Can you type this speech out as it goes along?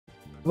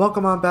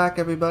Welcome on back,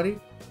 everybody.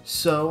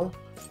 So,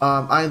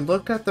 I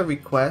looked at the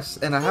requests,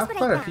 and I Here's have what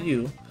quite I a found.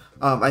 few.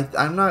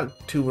 I'm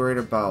not too worried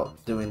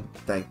about doing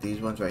like these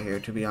ones right here,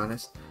 to be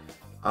honest.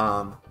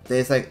 They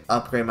just like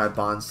upgrade my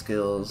bond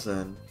skills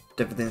and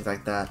different things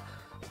like that.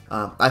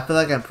 I feel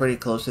like I'm pretty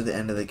close to the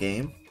end of the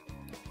game,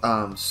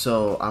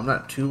 so I'm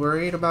not too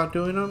worried about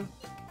doing them.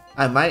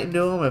 I might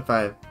do them if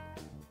I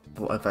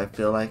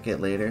feel like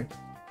it later.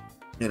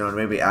 You know,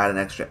 maybe add an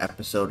extra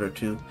episode or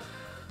two.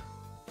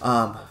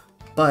 Um,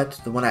 but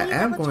the one Are I you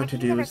am double going to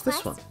checking the do is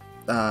this one.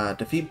 request?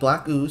 Defeat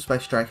Black Ooze by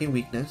striking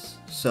weakness.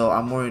 So I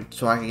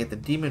can get the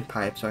Demon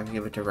Pipe, so I can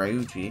give it to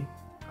Ryuji.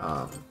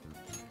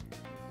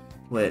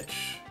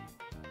 Which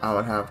I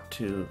would have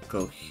to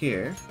go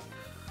here.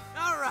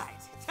 Alright,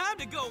 time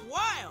to go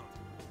wild!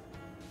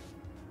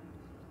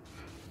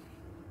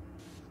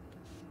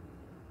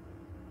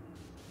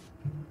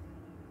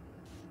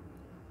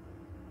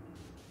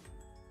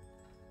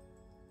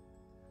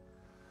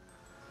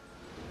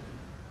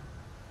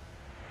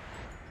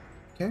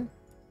 Okay.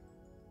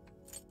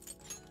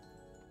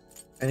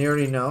 And you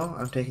already know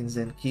I'm taking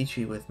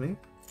Zenkichi with me.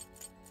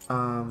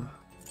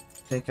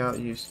 Take out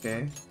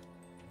Yusuke.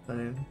 Put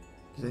in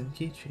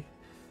Zenkichi.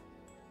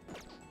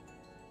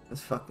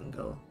 Let's fucking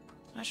go.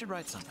 I should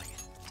write something.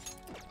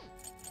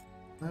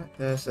 Alright,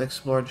 let's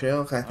explore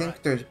jail. I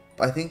think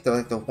they're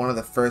like one of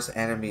the first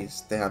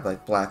enemies. They have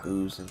like black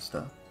ooze and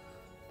stuff.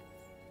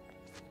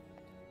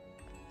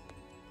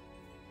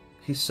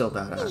 He's so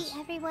badass. Hey,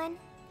 everyone.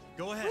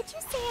 Go ahead. Would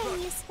you say I'm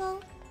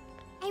useful?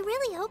 I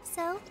really hope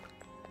so.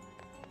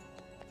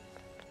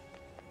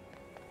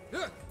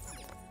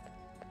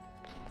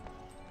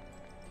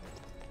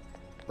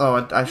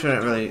 Oh, I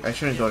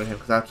shouldn't go to him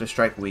because I have to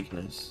strike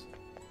weakness.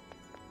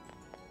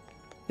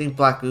 I think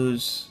Black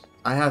Ooze,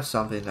 I have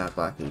something that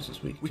Black Ooze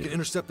is weak We to. can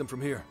intercept them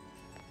from here.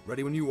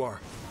 Ready when you are.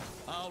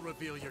 I'll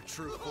reveal your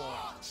true form.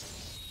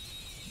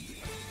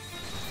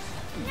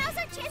 Now's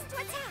our chance to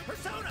attack.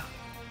 Persona!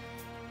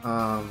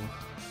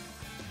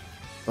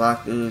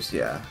 Black Ooze,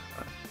 yeah.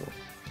 Alright, cool.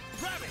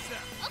 Ravage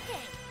them! Okay,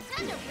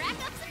 time to rack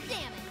up some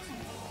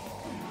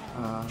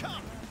damage.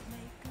 Come!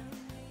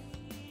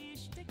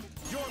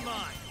 You're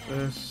mine!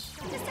 This.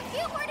 Just a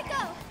few more to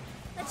go.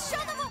 Let's show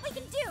them what we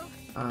can do.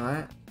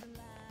 Alright.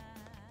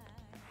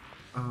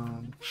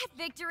 That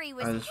victory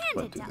was I just went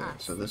handed through to there,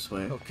 us. so this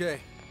way. Okay,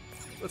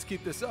 let's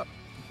keep this up.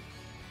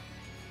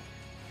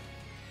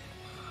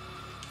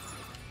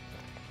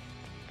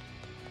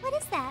 What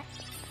is that?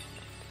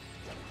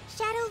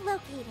 Shadow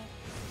located.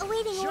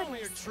 Awaiting Show orders. me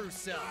your true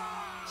self!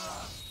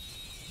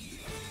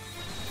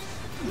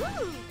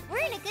 Ooh, we're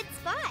in a good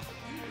spot.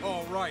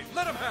 All right,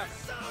 let them have it.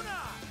 Persona!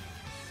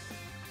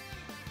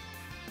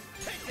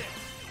 Take this!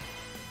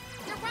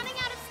 You're running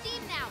out of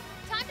steam now.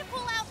 Time to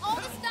pull out all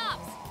the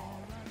stops.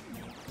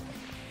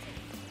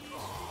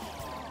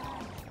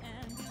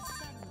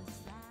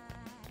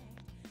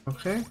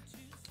 Okay.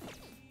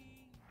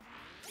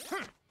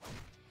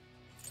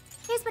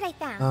 Here's what I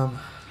found.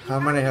 How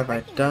many have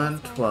I done?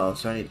 12,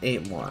 so I need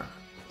 8 more.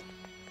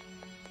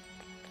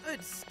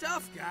 Good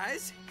stuff,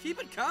 guys. Keep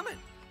it coming.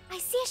 I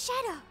see a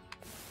shadow.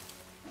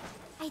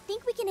 I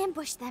think we can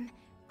ambush them.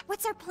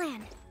 What's our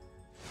plan?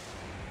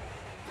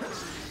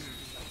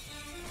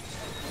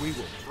 We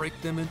will break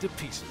them into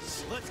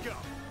pieces. Let's go.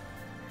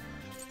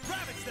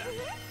 Ravage them!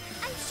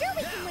 I'm sure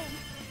we can win.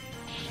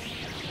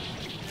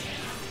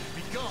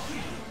 Be gone!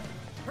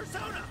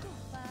 Persona!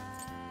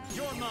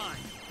 You're mine!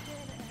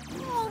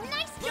 Oh,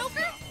 nice,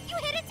 Joker! You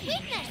hit its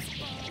weakness!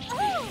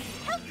 Oh,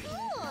 how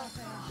cool!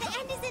 The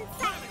end is in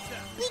sight!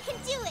 We can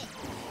do it!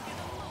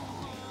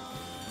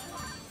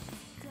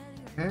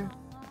 Okay.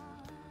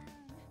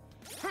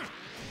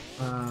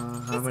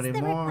 How This many is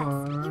the more?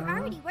 request. You're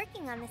already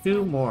working on this 2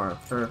 one. more.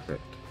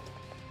 Perfect.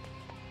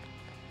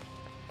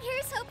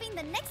 Here's hoping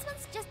the next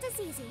one's just as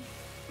easy.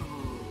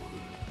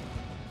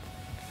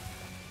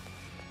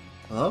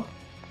 Hello?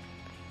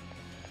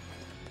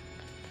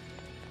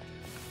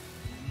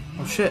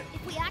 Oh shit.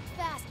 If we act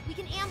fast, we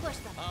can ambush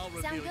them. I'll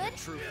reveal Sound your good?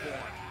 true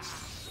form.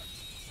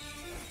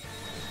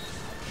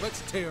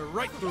 Let's tear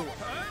right through them.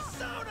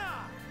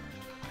 Persona!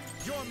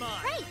 You're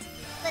mine! Right!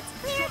 Let's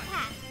clear a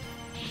path.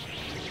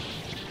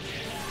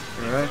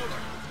 Alright.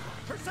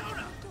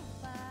 Persona!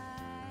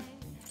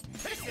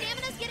 Your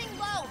stamina's getting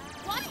low.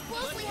 Watch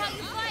closely how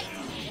you fight.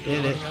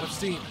 Did it. Running out of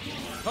steam.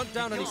 Hunt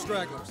down any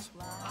stragglers.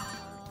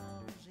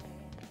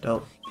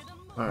 Dope.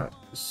 Alright,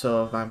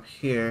 so if I'm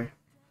here,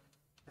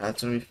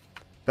 that's gonna be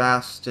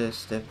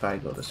fastest if I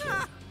go this way.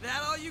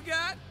 That all you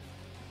got?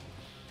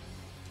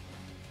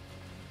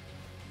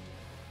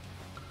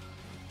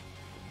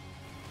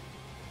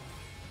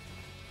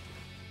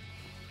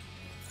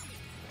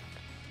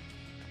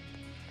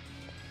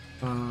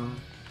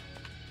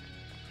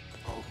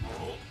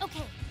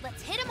 Okay,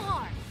 let's hit him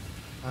hard.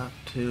 Up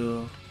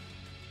to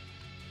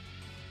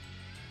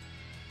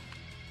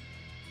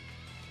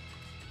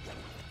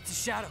It's a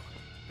shadow.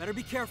 Better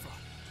be careful.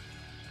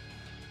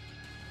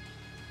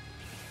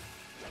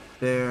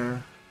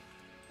 there,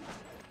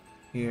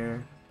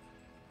 here.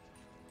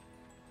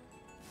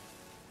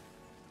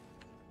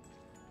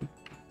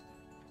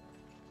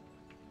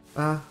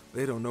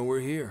 They don't know we're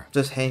here.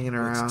 Just hanging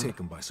Let's around. take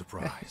them by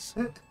surprise.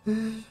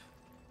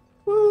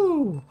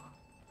 Woo!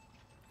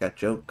 Got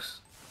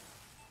jokes.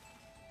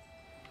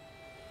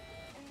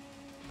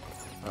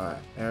 Alright,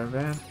 air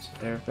vent,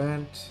 air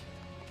vent.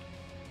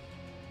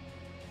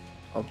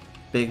 Oh,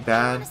 big Hold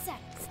bad. on a sec.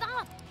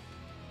 Stop.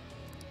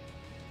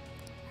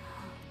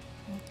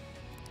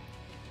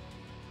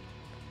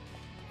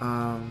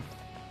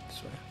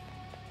 This way.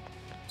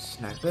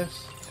 Snag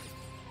this.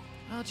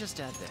 I'll just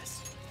add this.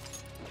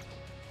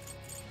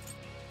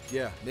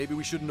 Yeah, maybe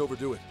we shouldn't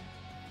overdo it.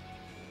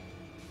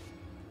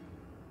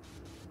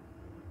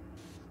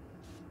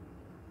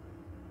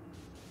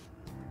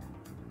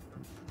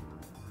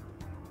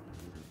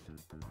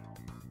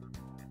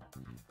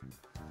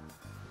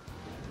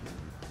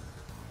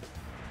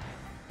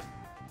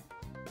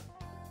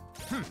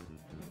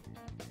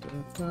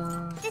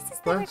 This is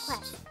the Quest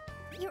request.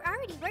 You're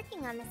already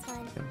working on this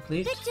one.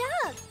 complete. Good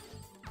job.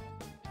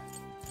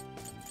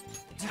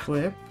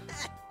 Equip.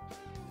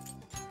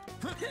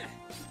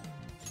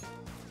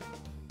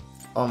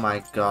 Oh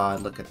my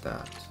god, look at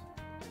that.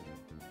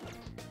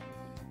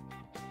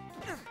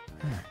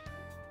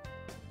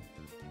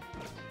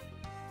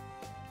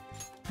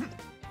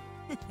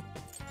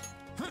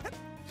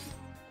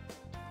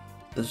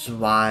 This is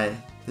why.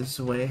 This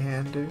is way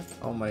hander.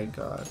 Oh my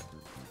god.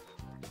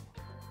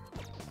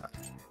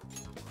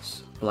 It's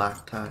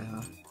black tie,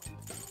 huh?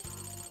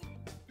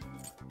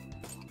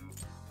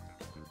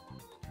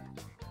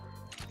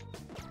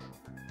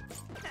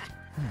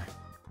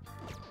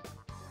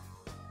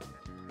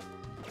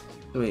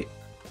 Wait.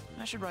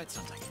 I should write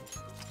something.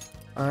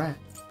 Alright.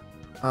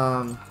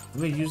 Let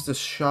me use the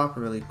shop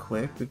really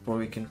quick before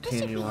we This should be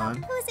continue on.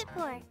 helpful. Who's it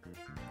for?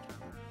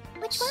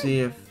 Which one?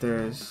 See if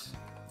there's...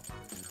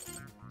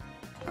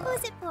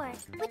 Who's it for?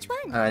 Which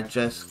one? I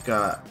just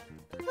got...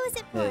 Who's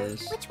it for?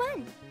 Liz. Which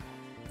one?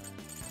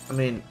 I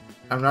mean,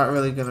 I'm not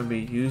really gonna be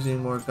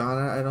using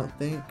Morgana, I don't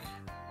think.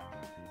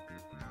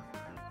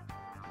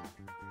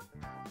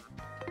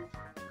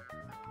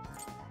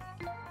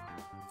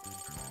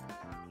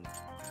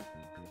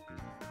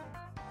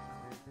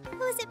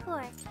 Who's it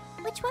for?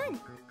 Which one?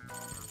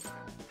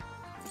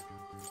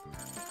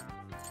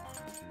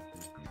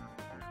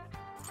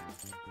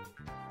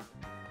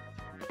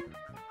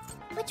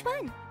 Which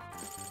one?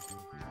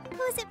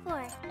 Who's it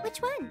for?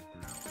 Which one?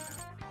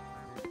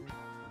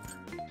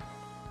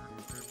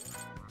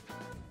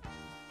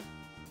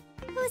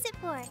 Who's it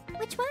for?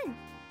 Which one?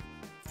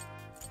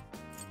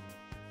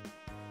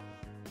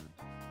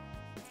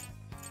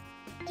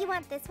 You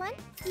want this one?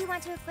 You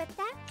want to equip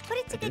that? Put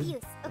it to good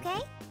use, okay?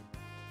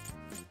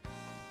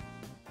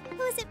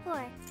 Who's it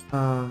for?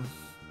 I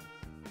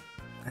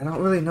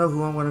don't really know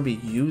who I'm gonna be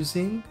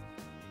using.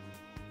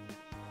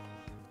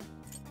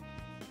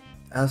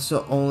 That's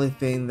the only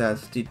thing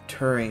that's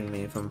deterring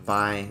me from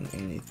buying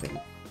anything.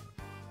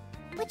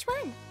 Which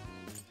one?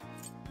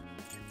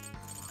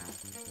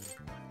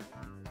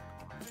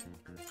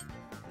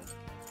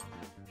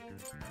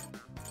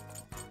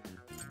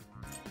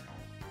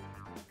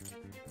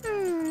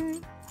 Hmm.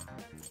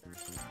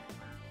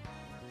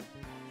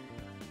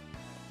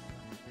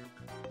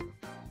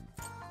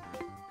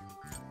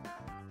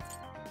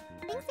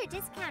 Things are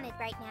discounted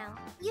right now.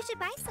 You should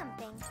buy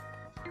something.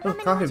 Oh, How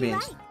many coffee would you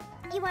beans. like?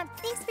 You want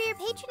thanks for your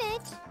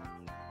patronage?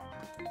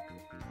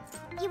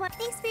 You want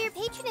thanks for your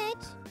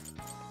patronage?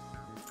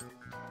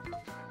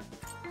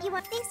 You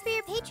want thanks for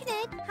your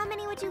patronage? How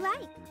many would you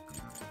like?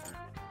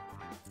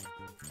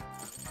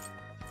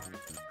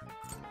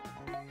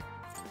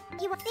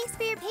 You want thanks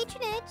for your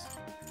patronage?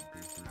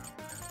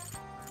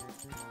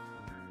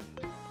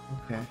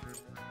 Okay.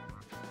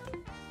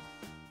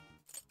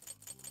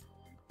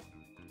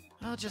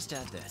 I'll just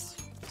add this.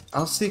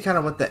 I'll see kind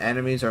of what the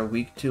enemies are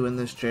weak to in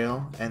this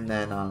jail, and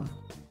then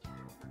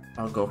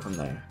I'll go from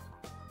there.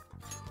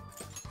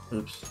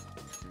 Oops.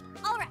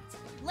 All right,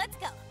 let's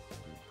go.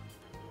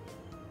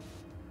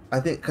 I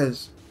think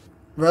because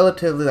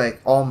relatively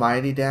like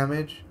almighty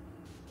damage,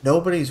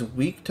 nobody's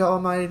weak to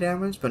almighty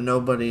damage, but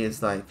nobody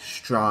is like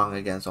strong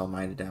against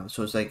almighty damage.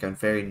 So it's like a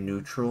very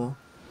neutral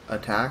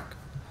attack.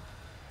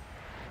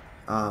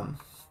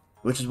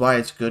 Which is why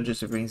it's good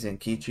just to bring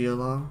Zenkichi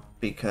along,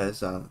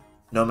 because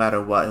no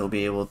matter what, he'll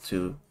be able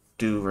to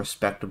do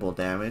respectable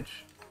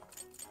damage.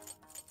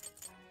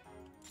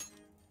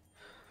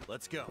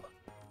 Let's go.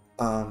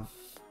 And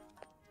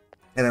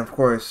of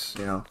course,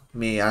 you know,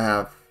 me, I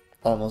have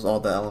almost all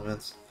the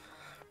elements.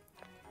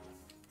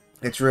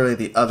 It's really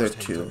the other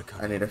Just hang two tight,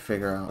 Akane. I need to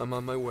figure out. I'm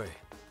on my way.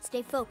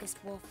 Stay focused,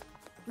 Wolf.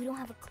 We don't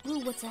have a clue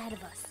what's ahead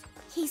of us.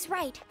 He's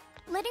right.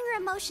 Letting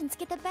her emotions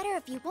get the better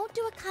of you won't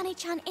do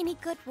Akane-chan any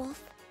good,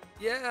 Wolf.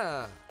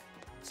 Yeah.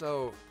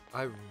 So,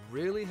 I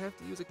really have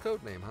to use a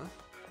code name, huh?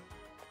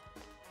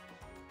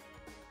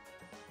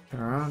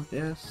 Turn around,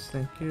 yes,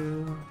 thank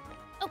you.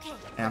 Okay,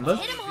 Ambush?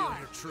 hit him hard.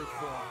 Your true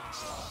form.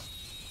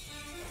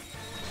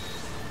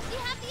 You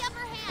have the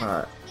upper hand.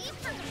 Alright, Aim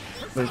for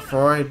complete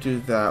before I do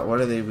that,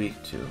 what are they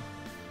weak to?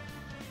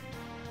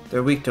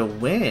 They're weak to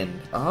wind.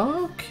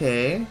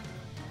 Okay.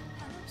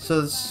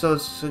 So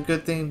it's a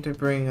good thing to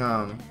bring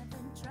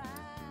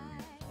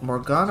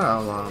Morgana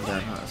along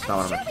then, huh? That's not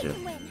what I meant to do.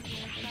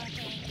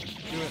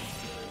 Good.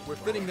 We're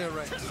thinning their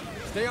ranks.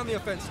 Stay on the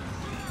offensive.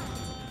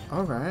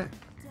 Alright.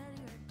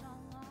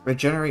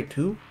 Regenerate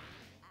 2?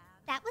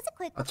 That was a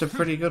quick That's a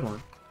pretty good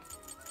one.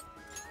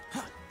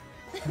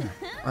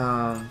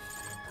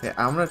 Yeah,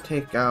 I'm gonna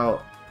take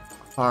out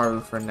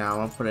Haru for now.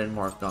 I'm gonna put in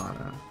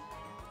Morgana.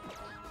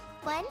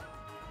 one.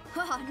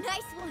 Oh,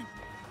 nice one.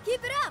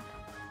 Keep it up.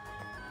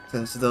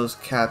 Since those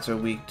cats are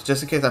weak,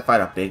 just in case I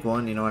fight a big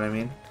one, you know what I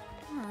mean?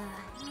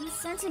 I'm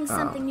sensing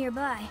something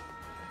nearby.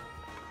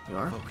 You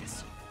are?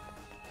 Focus.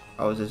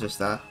 Oh, is it just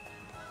that?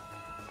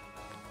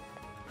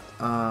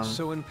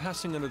 So in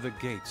passing under the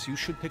gates, you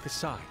should pick a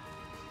side.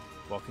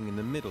 Walking in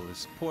the middle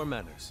is poor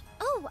manners.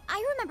 Oh,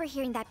 I remember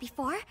hearing that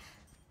before.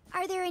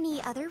 Are there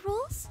any other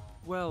rules?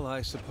 Well,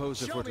 I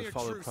suppose if Show we're me to your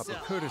follow true proper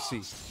self.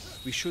 courtesy,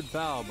 we should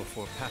bow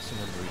before passing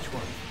under each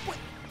one. What?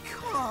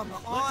 Come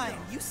on!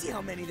 You see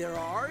how many there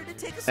are? It'd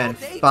take us all And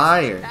day just to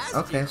fire. get past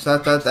Okay, you. so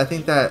that I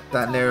think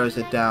that narrows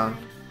it down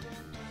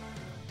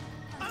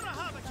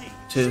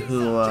to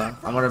who I'm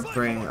gonna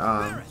bring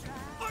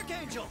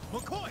Archangel,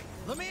 McCoy,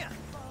 Lamia.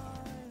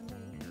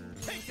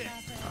 Take this.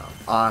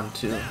 on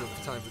to. We don't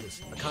have time for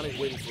this. Akane's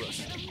waiting for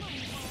us.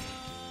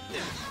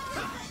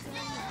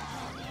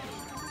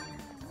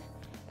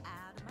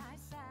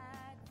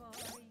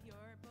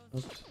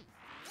 Oops.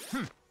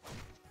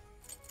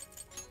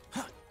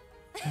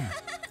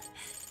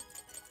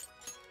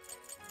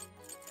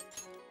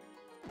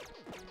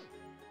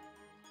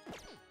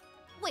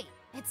 Wait,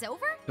 it's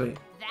over? Wait.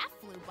 That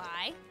flew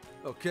by.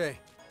 Okay.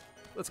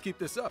 Let's keep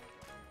this up.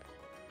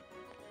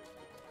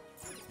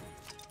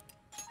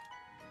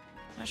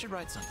 I should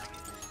write something.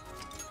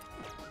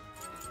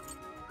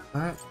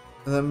 Alright.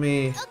 Let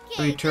me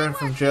Okay, return good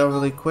from work, jail people.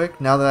 really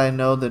quick now that I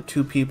know the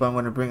 2 people I'm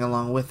gonna bring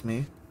along with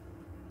me.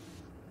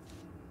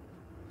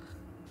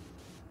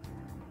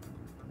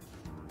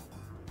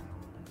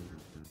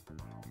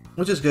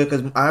 Which is good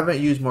because I haven't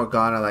used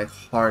Morgana like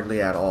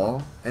hardly at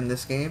all in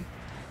this game.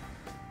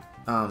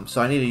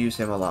 So I need to use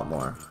him a lot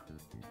more.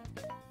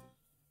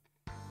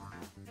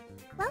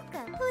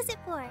 Welcome. Who is it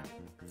for?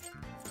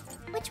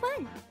 Which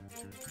one?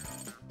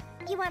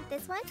 You want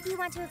this one? Do you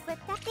want to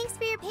equip that? Thanks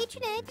for your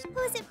patronage.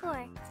 Who is it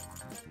for?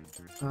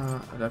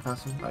 Did I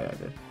pass him? Oh yeah, I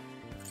did.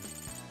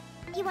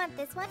 You want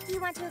this one? Do you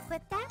want to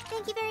equip that?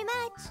 Thank you very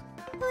much.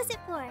 Who is it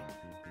for?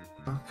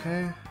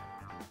 Okay.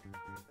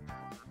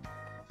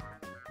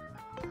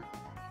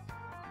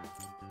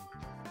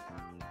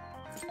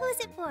 Who is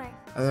it for?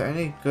 Are there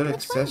any good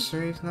Which one?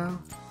 accessories now?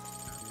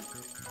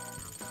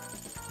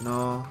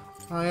 No.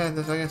 Oh yeah, I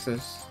guess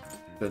there's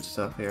good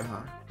stuff here,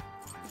 huh?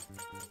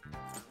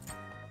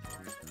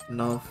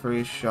 No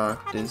free shark,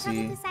 Having trouble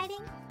dizzy.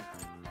 deciding?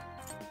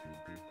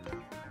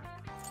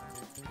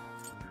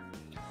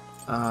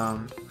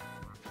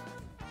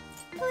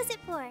 Who is it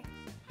for?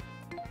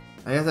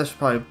 I guess I should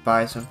probably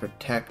buy some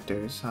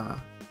protectors, huh?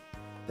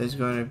 There's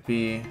going to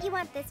be. You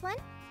want this one?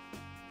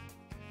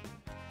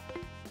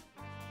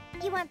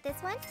 You want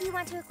this one? Do you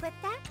want to equip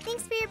that?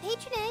 Thanks for your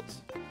patronage.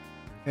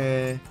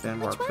 Okay, then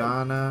Which one?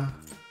 Morgana.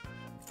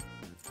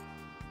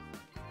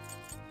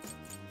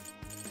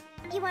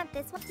 You want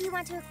this one? Do you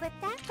want to equip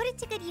that? Put it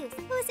to good use.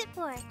 Who is it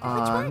for? Which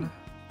On. one?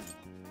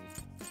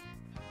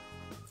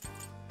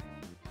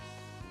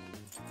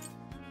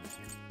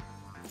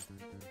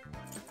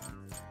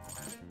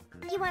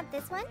 You want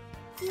this one?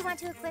 Do you want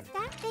to equip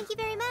that? Thank you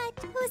very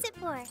much. Who is it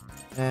for?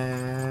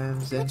 And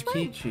Which one?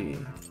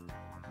 Zenkichi.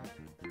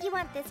 You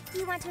want this? Do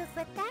you want to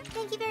equip that?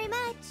 Thank you very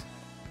much.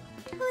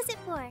 Who is it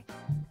for?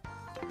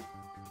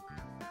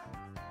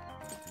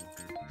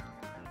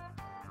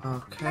 Are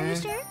Okay. you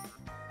sure?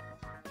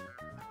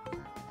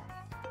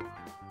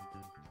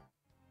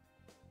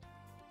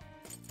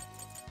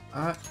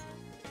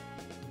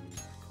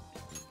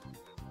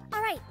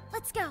 Alright,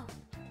 let's go.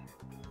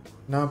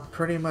 Now I'm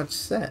pretty much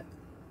set.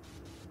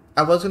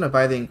 I was gonna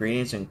buy the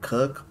ingredients and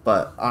cook,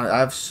 but I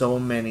have so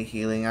many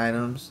healing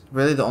items.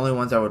 Really, the only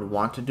ones I would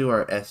want to do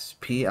are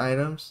SP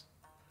items.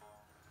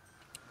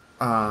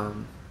 But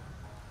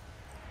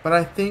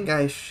I think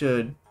I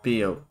should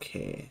be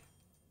okay.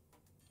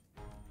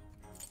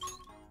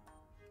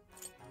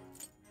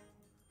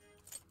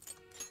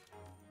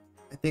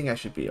 I think I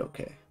should be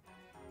okay.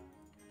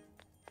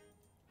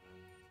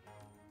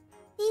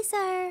 These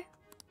are...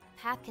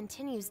 Path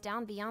continues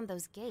down beyond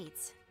those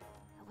gates.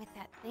 But with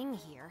that thing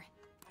here.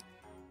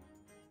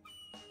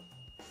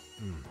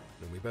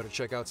 Then we better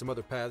check out some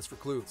other paths for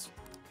clues.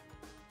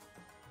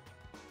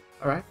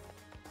 Alright.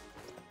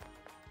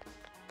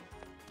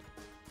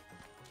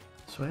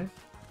 This way.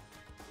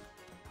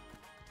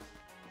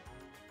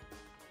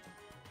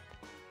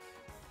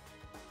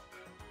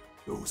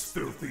 Those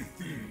filthy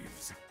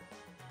thieves.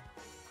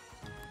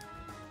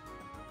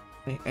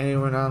 Take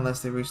anyone out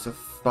unless they reach the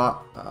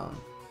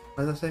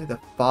what does it say? The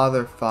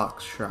Father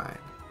Fox Shrine.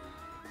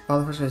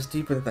 Father Fox Shrine is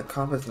deeper than the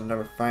compass. They'll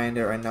never find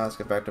it. Right now, let's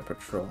get back to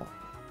patrol.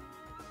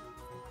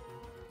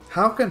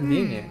 How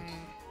convenient.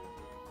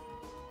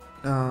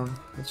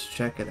 Let's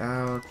check it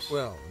out.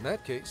 Well, in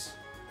that case,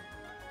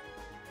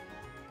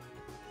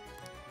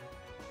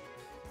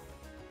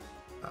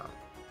 Oh.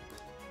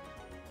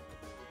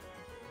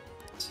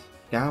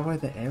 Scour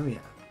the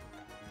area.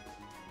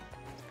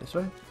 This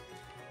way?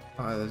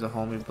 Oh, there's a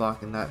homie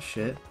blocking that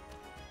shit.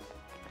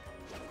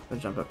 I'll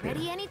jump up here.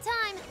 Ready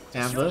anytime.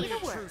 Ambush. Show me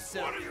the work.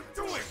 What are you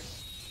doing?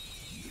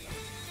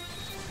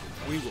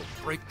 We will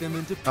break them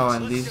into pieces. Oh,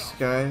 and these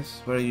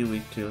guys, what are you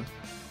weak to?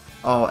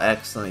 Oh,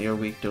 excellent. You're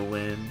weak to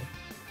wind.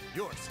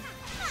 Yours.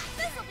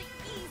 This'll be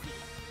easy.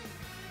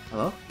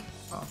 Hello?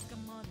 Oh.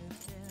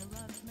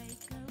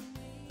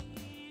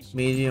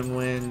 Medium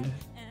wind,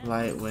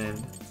 light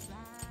wind.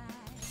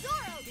 Zoro,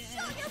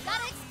 show you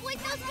gotta exploit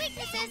those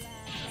weaknesses.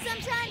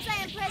 Sometimes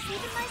I impress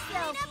even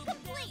myself. Cleanup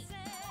complete.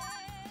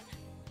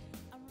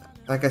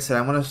 Like I said,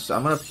 I'm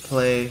gonna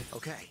play.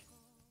 Okay.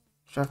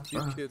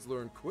 You kids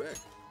learn quick.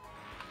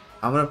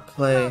 I'm gonna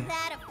play. Call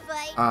that a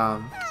fight?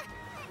 Um. I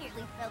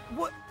nearly felt.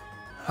 What?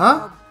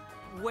 Huh?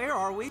 Where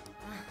are we?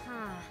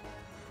 Uh-huh.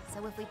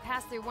 So if we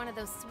pass through one of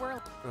those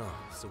swirl... Oh,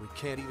 so we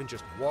can't even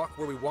just walk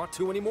where we want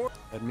to anymore?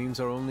 That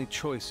means our only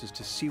choice is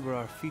to see where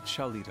our feet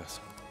shall lead us.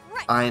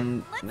 Right. I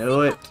Let's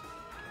knew see it.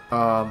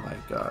 Oh my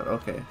god.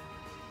 Okay.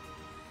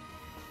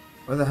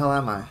 Where the hell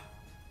am I?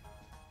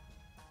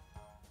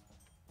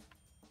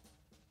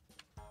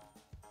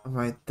 I'm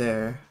right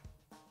there.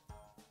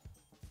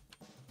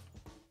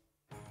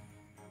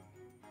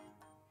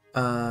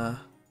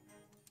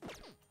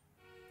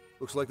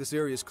 Looks like this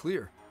area is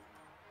clear.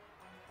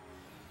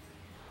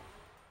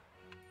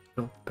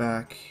 Go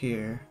back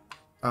here.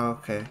 Oh,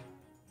 okay.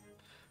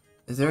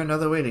 Is there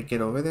another way to get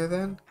over there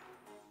then?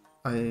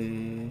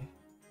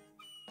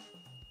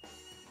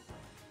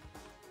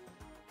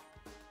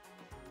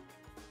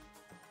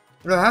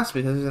 There has to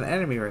be because there's an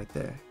enemy right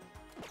there.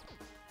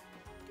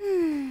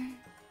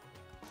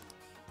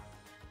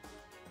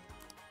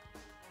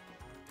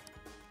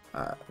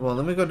 Well,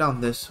 let me go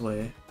down this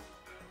way.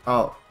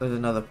 Oh, there's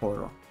another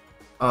portal.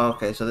 Oh,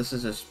 okay, so this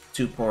is just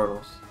two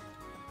portals.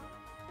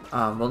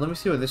 Well, let me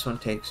see where this one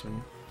takes me.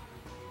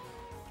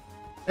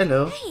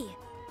 Hello. Hey,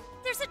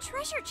 there's a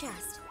treasure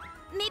chest.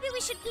 Maybe we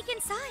should peek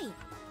inside.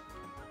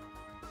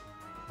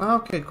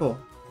 Okay, cool.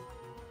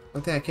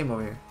 I think I came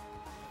over here.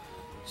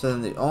 So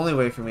then the only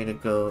way for me to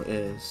go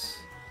is...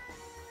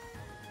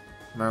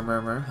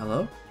 Murmur,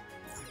 hello?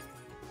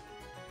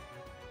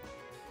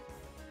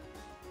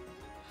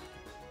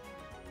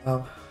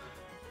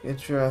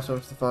 Get your ass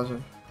over to the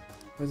foster.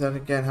 Where's that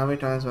again? How many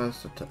times do I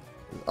have to...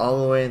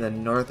 All the way in the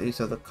northeast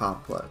of the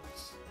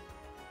complex.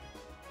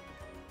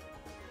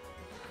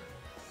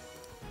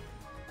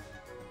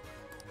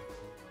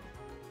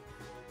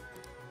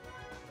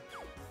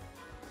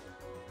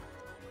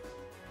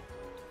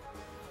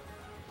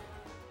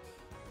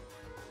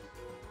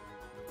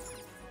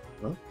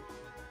 Hello?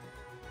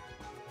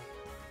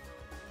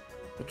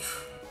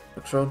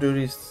 Patrol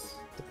duties.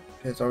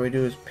 That's all we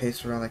do is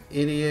pace around like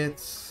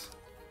idiots.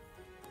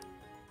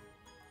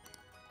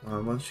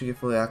 Once you get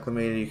fully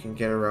acclimated, you can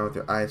get around with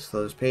your eyes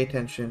closed. Pay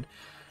attention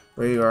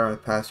where you are on the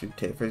path you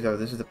take. For example,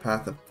 this is the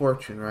path of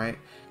fortune, right?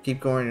 Keep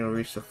going and you'll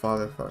reach the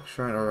Father Fox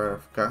Shrine. Alright,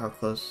 I forgot how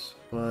close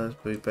it was,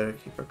 but we better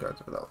keep our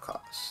guards up at all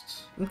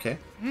costs. Okay.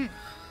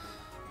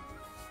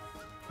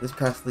 This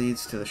path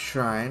leads to the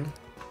shrine.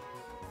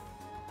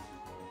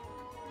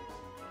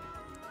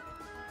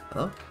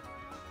 Hello?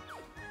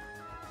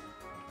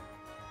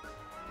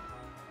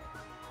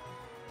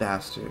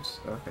 Bastards.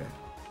 Okay.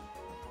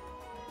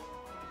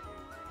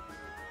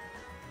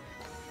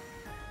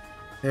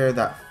 There,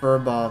 that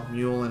furball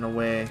muling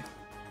away.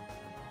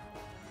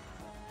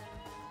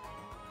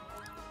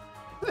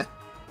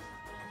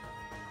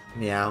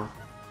 Meow.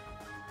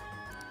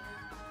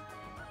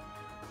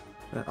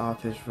 An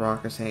office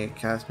rock is saying a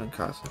cat's been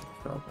causing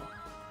trouble.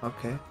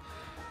 Okay.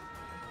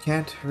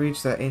 Can't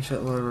reach that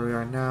ancient lord where we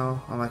are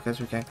now. Oh my gosh,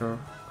 we can't go.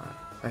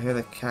 I hear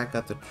the cat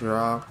got the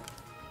drop.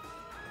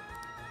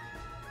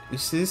 You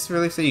see this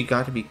really say you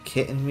got to be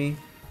kidding me?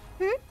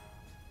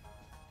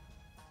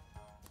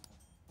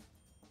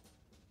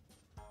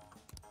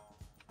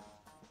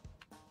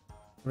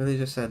 Really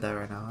just said that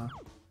right now,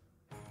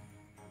 huh?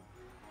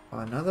 Oh,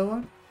 another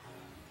one?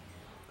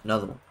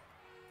 Another one.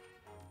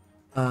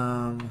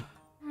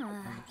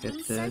 Get I'm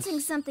this. sensing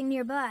something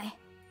nearby.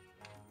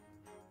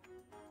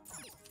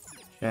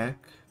 Check.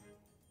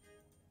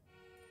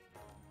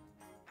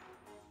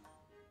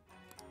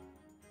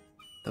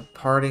 The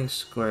parting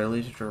square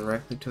leads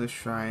directly to the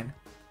shrine.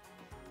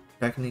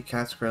 Beckoning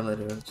cat square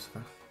letters.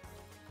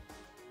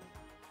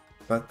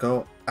 But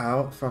go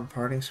out from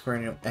parting square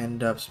and you'll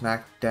end up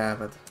smack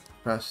dab at the...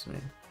 Trust me.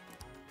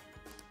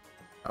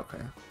 Okay.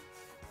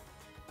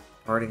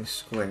 Parting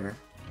square.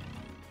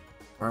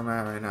 Where am I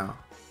at right now?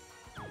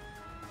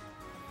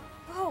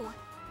 Whoa,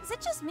 is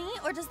it just me,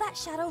 or does that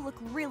shadow look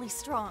really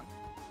strong?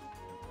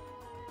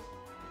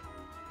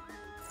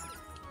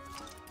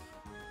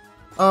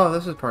 Oh,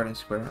 this is parting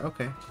square.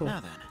 Okay, cool.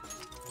 Now then.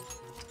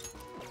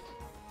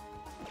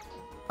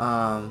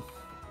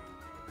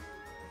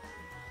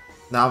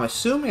 Now I'm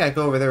assuming I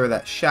go over there where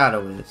that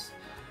shadow is.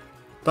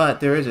 But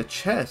there is a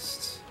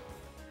chest.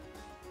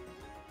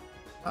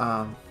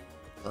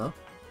 Hello?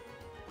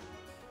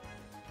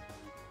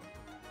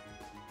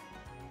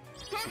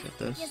 Get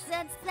this. Guess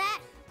that's that.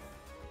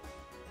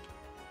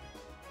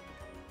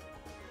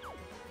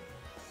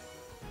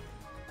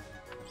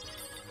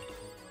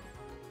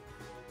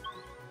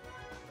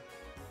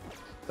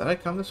 Did I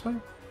come this way?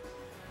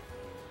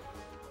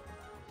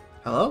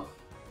 Hello?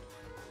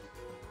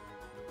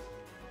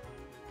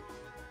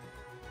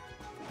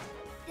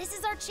 This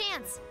is our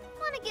chance.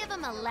 Want to give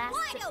him a last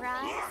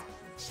surprise?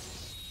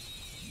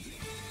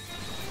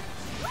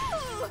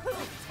 Woo!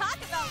 Talk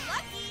about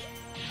lucky!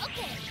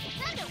 Okay,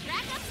 time to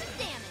rack up some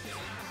damage.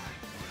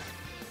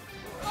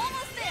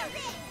 Almost there!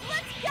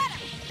 Let's get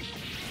him!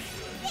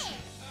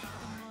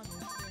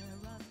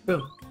 There!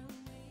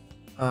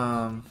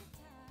 Boom.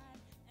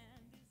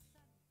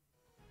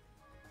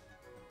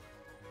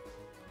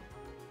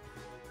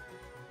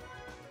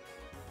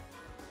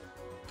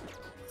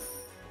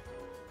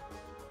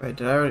 Wait,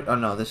 did I already? Oh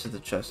no, this is the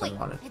chest Wait, I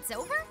wanted. it's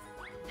over?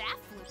 That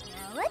flew.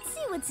 Now let's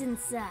see what's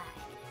inside.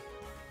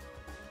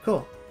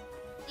 Cool.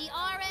 The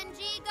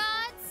RNG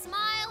gods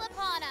smile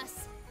upon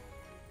us.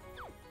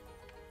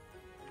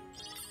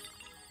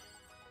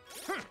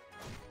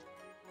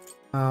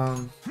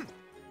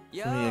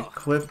 Let me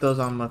equip those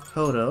on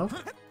Makoto.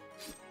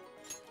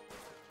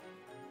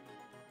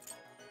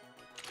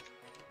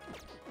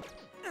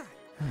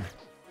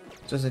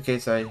 Just in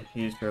case I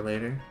use her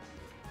later.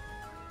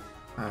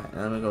 Alright,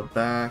 let me go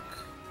back.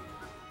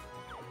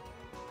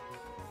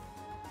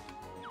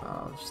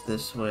 It's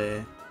this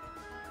way.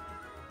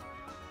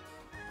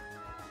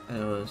 And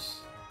it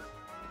was...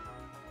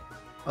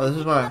 Oh, this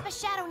is why... Up a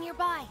shadow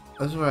nearby.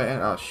 This is where I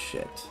end. Oh,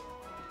 shit.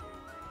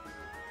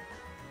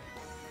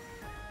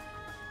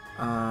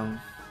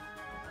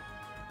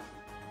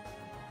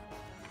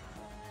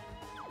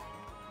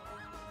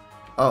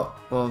 Oh,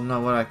 well, no,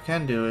 what I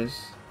can do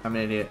is... I'm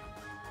an idiot.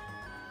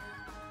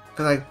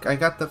 Because I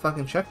got the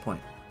fucking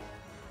checkpoint.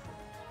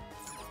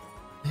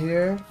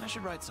 Here. I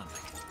should write something.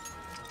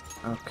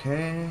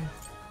 Okay.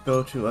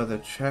 Go to other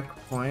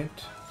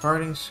checkpoint.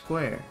 Parting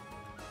square.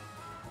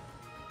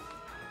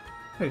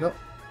 There you go.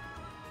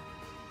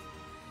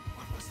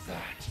 What was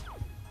that?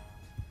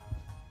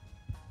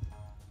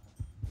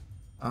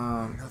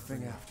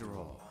 Nothing after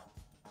all.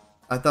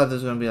 I thought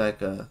this was gonna be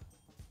like a...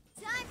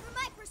 Time for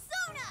my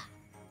persona!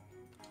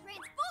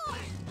 Transform!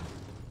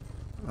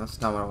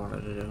 That's not what I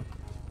wanted to do.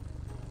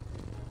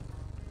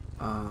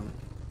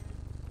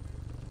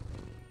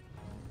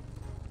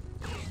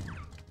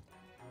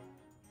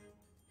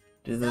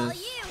 Do It's all this.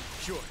 you!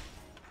 Sure.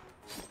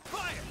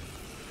 Fire!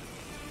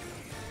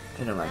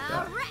 Hit him like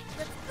that. Alright,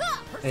 let's go!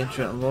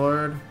 Ancient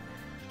Lord.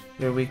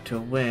 You're weak to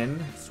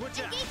wind.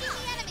 Switch out. Engaging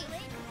the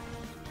enemy!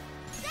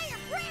 Say your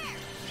prayer!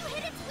 You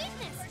hit its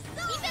weakness!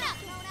 Keep it up!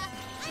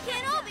 You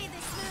can't all be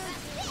this smooth!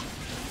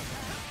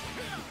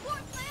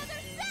 Force my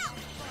other self!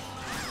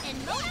 And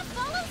Mona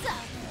follows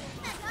up.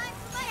 Time for my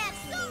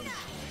persona!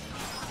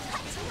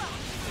 Cut you off!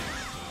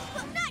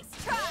 Well, nice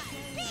try!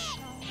 The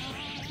end!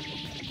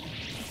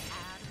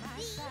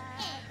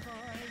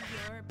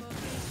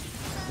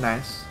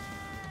 Nice.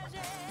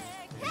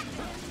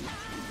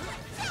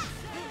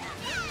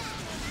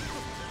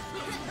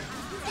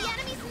 The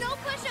enemy's no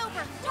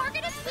pushover.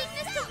 Target its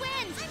weakness to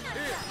wind.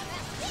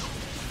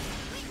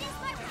 Witness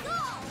my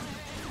resolve!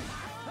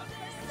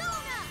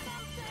 Persona!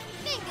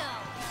 Bingo.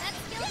 That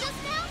skill just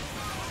now?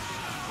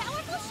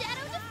 Powerful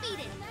shadow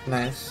defeated.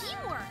 Nice.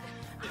 Teamwork.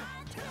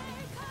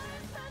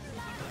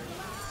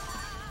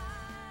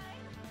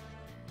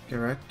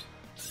 Correct.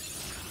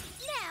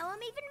 Now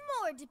I'm even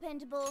more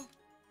dependable.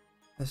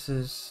 This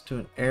is to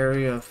an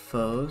area of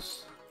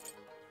foes.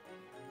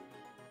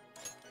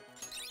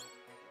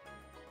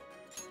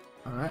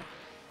 Alright.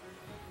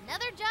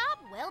 Another job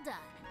well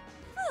done.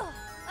 Whew,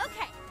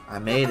 okay. I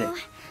made it.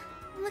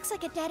 Looks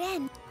like a dead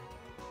end.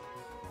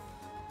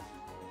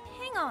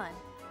 Hang on.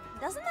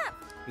 Doesn't that...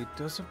 It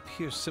does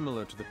appear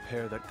similar to the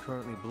pair that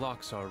currently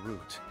blocks our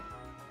route.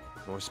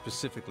 More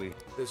specifically,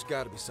 There's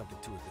gotta be something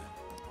to it then.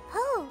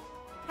 Oh!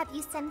 Have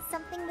you sensed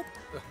something with...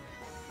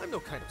 I'm no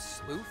kind of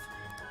sleuth.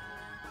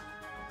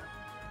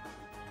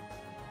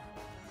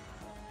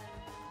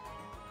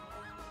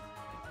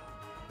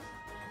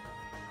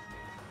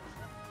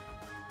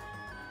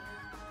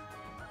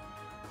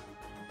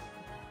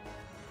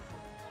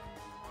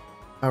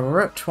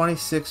 We're at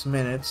 26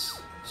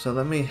 minutes, so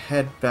let me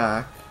head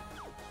back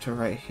to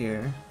right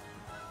here.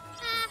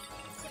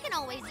 You can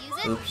always use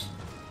it. Oops.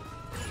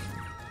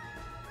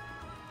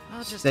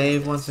 I'll just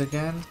Save add once this.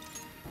 again.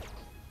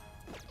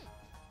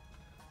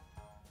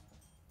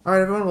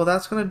 Alright everyone, well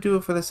that's going to do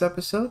it for this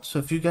episode. So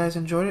if you guys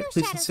enjoyed it,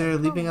 please consider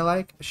leaving a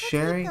like,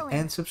 sharing,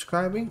 and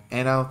subscribing.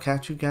 And I'll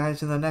catch you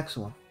guys in the next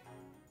one.